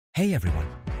Hey everyone!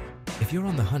 If you're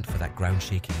on the hunt for that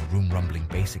ground-shaking, room-rumbling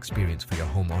bass experience for your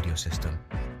home audio system,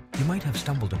 you might have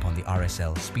stumbled upon the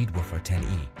RSL Speedwoofer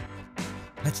 10E.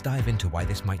 Let's dive into why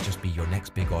this might just be your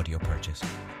next big audio purchase.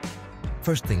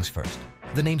 First things first,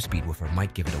 the name Speedwoofer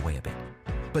might give it away a bit,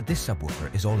 but this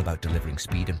subwoofer is all about delivering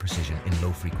speed and precision in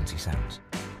low-frequency sounds.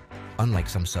 Unlike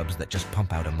some subs that just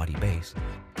pump out a muddy bass,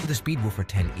 the Speedwoofer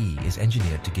 10E is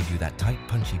engineered to give you that tight,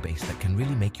 punchy bass that can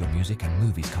really make your music and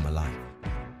movies come alive.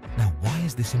 Now, why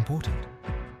is this important?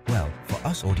 Well, for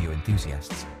us audio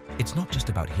enthusiasts, it's not just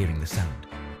about hearing the sound.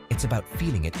 It's about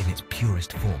feeling it in its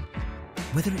purest form.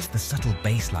 Whether it's the subtle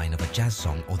bass line of a jazz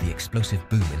song or the explosive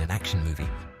boom in an action movie,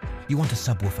 you want a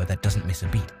subwoofer that doesn't miss a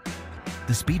beat.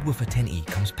 The Speedwoofer 10E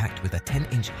comes packed with a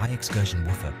 10-inch high-excursion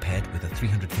woofer paired with a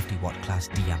 350-watt Class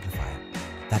D amplifier.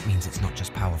 That means it's not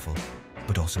just powerful,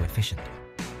 but also efficient.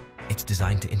 It's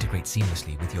designed to integrate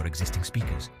seamlessly with your existing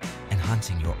speakers,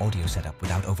 enhancing your audio setup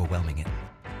without overwhelming it.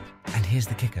 And here's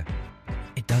the kicker.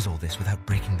 It does all this without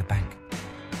breaking the bank.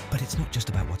 But it's not just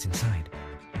about what's inside.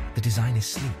 The design is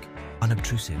sleek,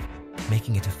 unobtrusive,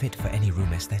 making it a fit for any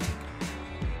room aesthetic.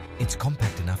 It's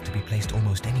compact enough to be placed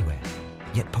almost anywhere,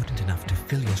 yet potent enough to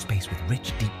fill your space with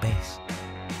rich, deep bass.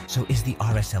 So is the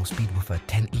RSL Speedwoofer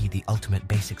 10E the ultimate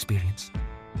bass experience?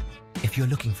 If you're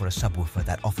looking for a subwoofer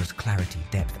that offers clarity,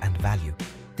 depth, and value,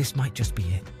 this might just be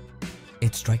it.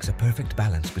 It strikes a perfect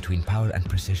balance between power and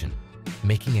precision,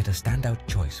 making it a standout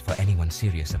choice for anyone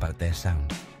serious about their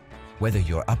sound. Whether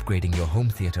you're upgrading your home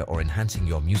theater or enhancing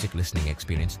your music listening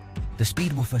experience, the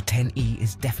Speedwoofer 10E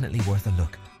is definitely worth a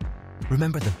look.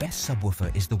 Remember, the best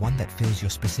subwoofer is the one that fills your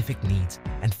specific needs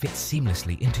and fits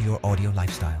seamlessly into your audio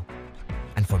lifestyle.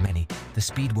 And for many, the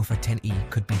Speedwoofer 10E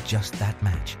could be just that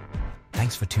match.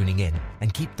 Thanks for tuning in,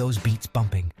 and keep those beats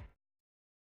bumping.